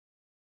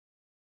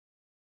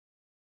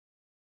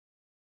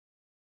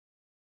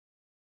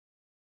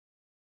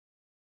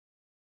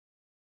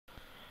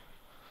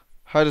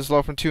Hi, this is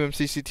Law from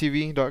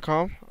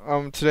 2mcctv.com.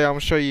 Today I'm going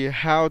to show you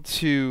how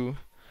to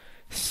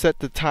set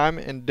the time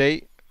and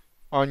date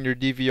on your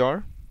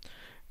DVR.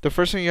 The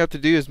first thing you have to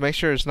do is make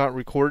sure it's not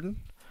recording.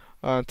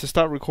 To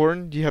stop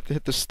recording, you have to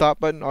hit the stop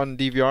button on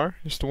the DVR.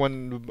 It's the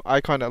one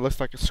icon that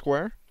looks like a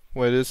square.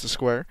 Well, it is a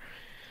square.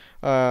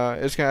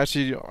 It's going to ask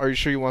you, are you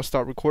sure you want to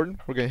stop recording?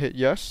 We're going to hit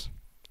yes.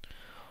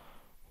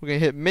 We're going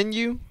to hit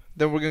menu.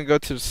 Then we're going to go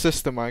to the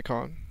system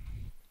icon.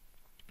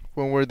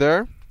 When we're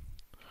there,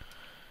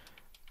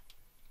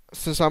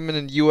 since I'm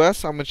in the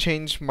US, I'm going to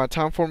change my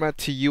time format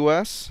to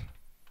US.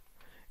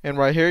 And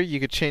right here,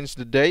 you could change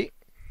the date,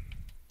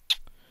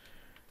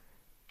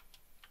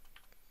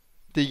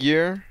 the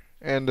year,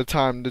 and the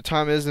time. The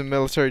time is in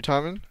military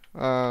timing.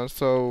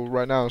 So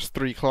right now it's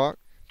 3 o'clock.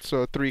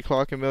 So 3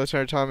 o'clock in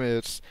military time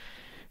is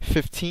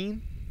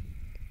 15.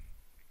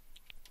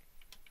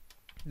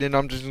 Then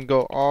I'm just going to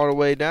go all the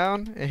way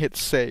down and hit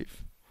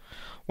save.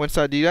 Once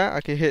I do that,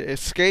 I can hit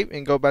escape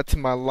and go back to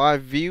my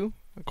live view.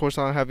 Of course,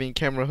 I don't have any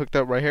camera hooked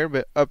up right here,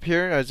 but up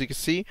here, as you can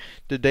see,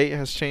 the date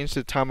has changed to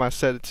the time I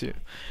set it to.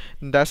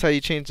 And that's how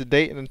you change the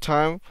date and the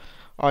time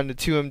on the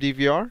 2M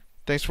DVR.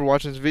 Thanks for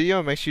watching this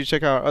video. Make sure you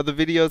check out our other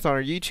videos on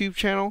our YouTube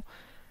channel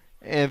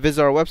and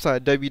visit our website,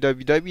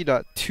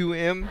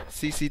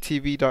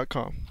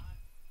 www.2mcctv.com.